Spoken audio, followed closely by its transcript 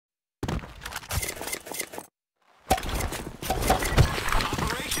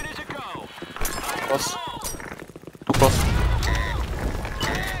cross. Two cross.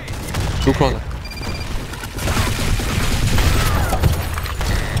 Two cross.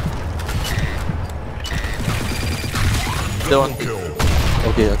 That one.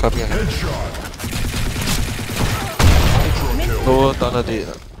 Okay, I'm coming. Lower tunnel dead.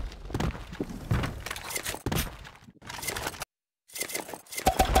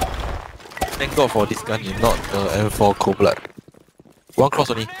 Thank God for this gun, not the M4 Cold Blood. One cross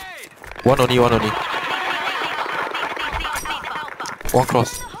only. One only. One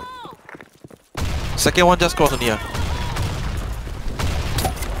cross. Second one just cross only. I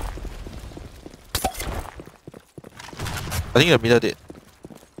think the middle dead.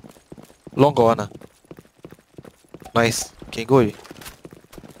 Long got one. Nice. Can go already.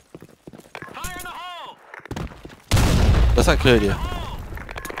 The side clear already.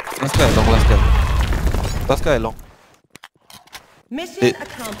 Last guy long, Last guy long. Mission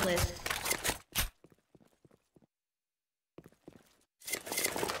accomplished.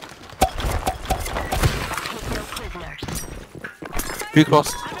 Three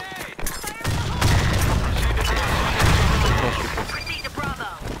cross.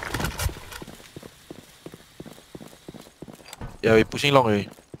 Yeah, we're pushing long already.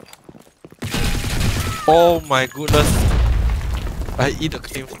 Oh my goodness. I eat the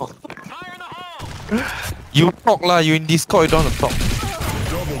claim for. You talk lah, you in Discord, you don't want to talk.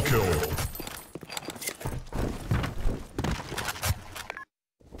 Double kill.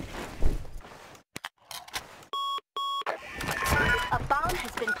 A bomb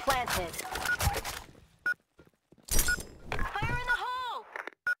has been planted. Fire in the hole!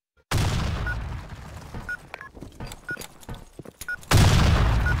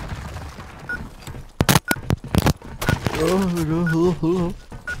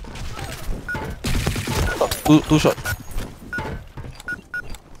 Two shot.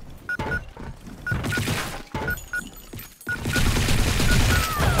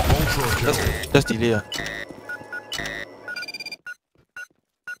 Just delay.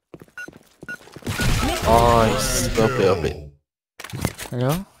 Nice. Well played.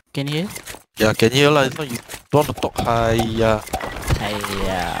 Hello? Can you hear? Yeah, can hear lah. It's not you don't want to talk high. Yeah.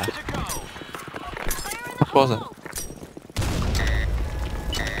 Hiya. Of course.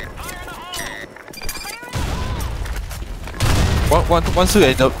 One still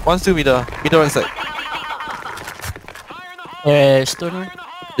in the middle right side. Stone one?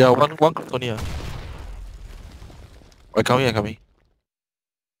 Yeah, one cross only. I'm coming.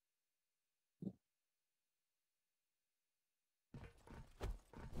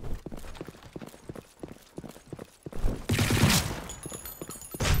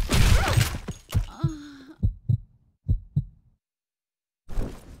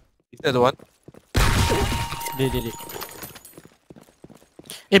 Is that the one? Dia.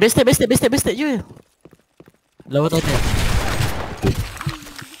 Best step je. Lawa tanya.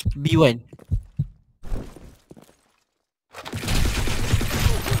 B1.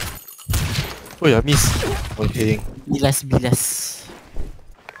 Oh yeah, miss. Okay. Bilas.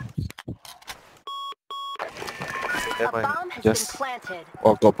 Never A mind. bomb has Just. been planted.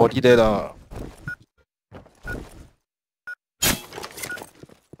 Oh, got body there lah.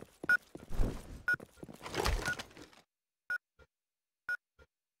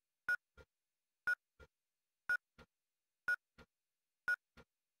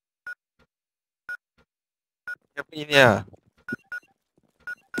 In here.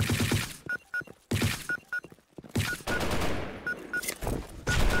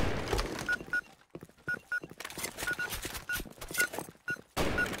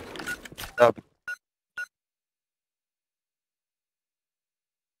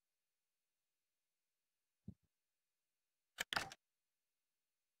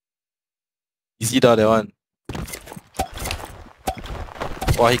 Easy dah that one.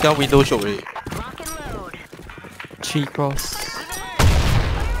 Wow, he can't window shot already. Lock and load. 3 cross.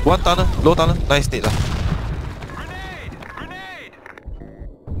 One tunnel, low tunnel, nice nade lah.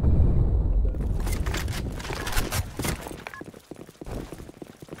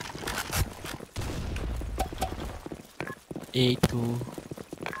 A2.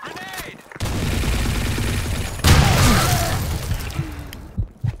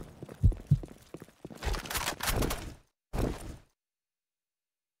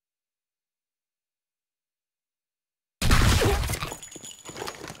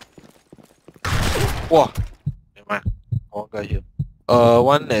 Wow. Never mind. One guy here.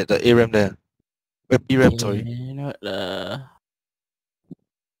 One at the A ramp there. B ramp, sorry. Not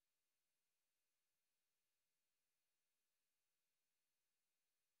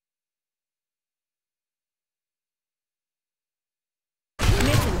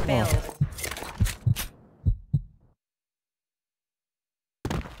Mission failed.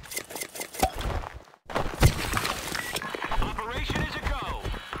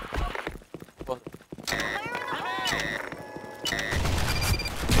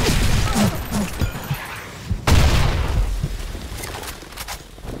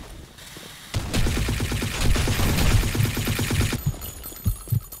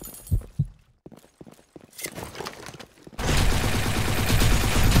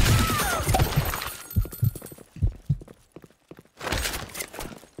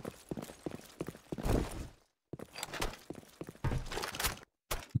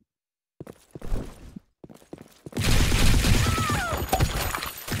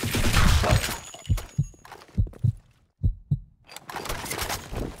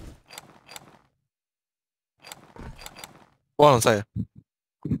 One on side.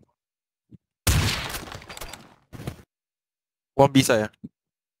 One B side.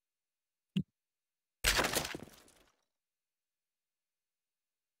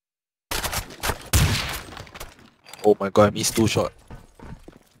 Oh my god, I missed 2 shots.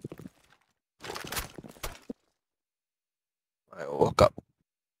 I woke up.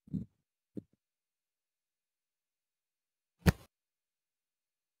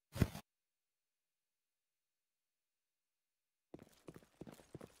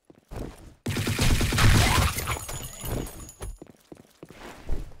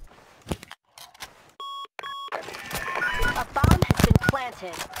 A bomb has been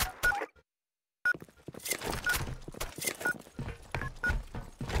planted.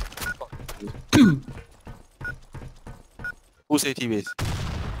 Who's AT base?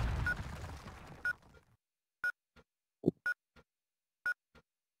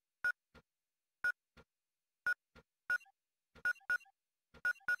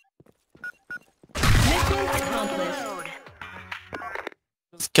 Mission accomplished. Load.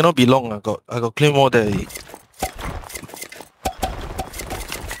 Cannot be long. I got claymore there.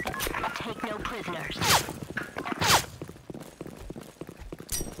 Take no prisoners.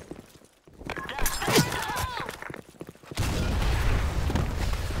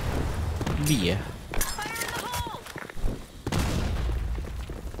 B eh.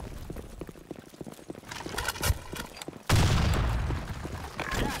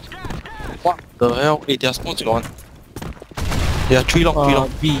 What the hell? Hey, their spawns got one. Yeah, 3 long, 3 long.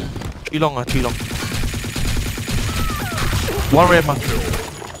 B. 3 long, 3 long. 1 ram.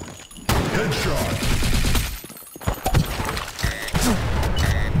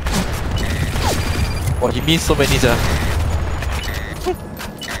 Wow, he missed so many, sir.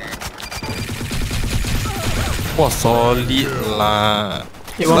 Wow, solid lah.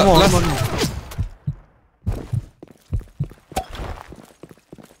 Hey, one more, Last- one more.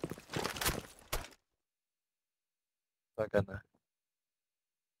 Takkan lah.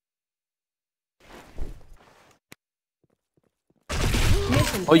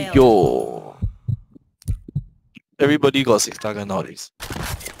 Mission Oh failed. yo. Everybody got 6 target nowadays.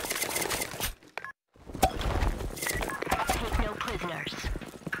 Take no prisoners.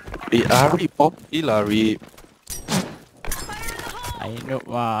 Ari pop, Ari. I know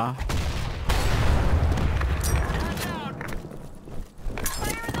ah.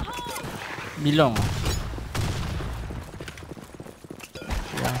 Belong.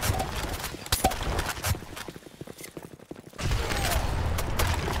 Yeah.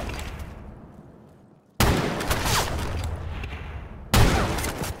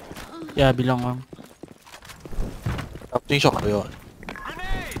 Yeah, belong on. Something shot for you.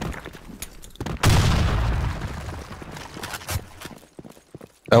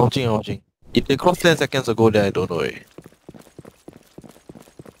 I'm watching. If they crossed 10 seconds ago, then I don't know.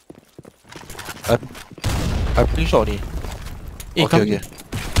 I'm playing shot only. Eh, Okay, come. okay.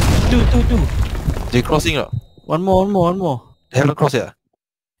 Two. They crossing lah. One more. They haven't crossed yet.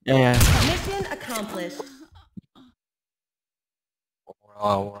 Yeah. Mission accomplished.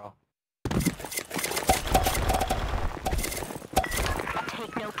 Wow.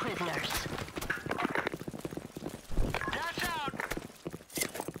 Take no prisoners.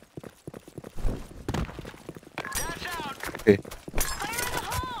 Okay.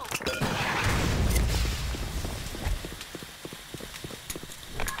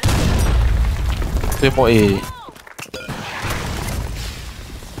 Three more A.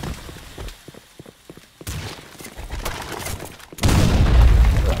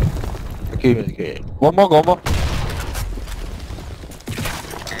 Okay. One more.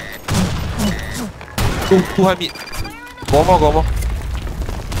 Two high mid. One more.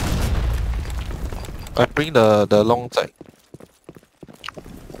 I bring the long side.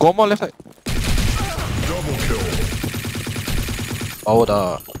 One more left side. Oh,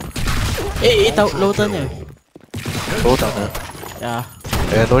 Eh, tahu low turn eh. low down. Yeah.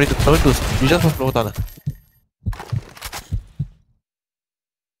 Yeah, no need to. You just have low down.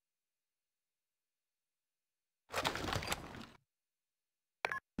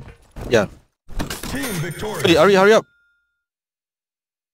 Yeah. Team victorious. Hey, hurry up.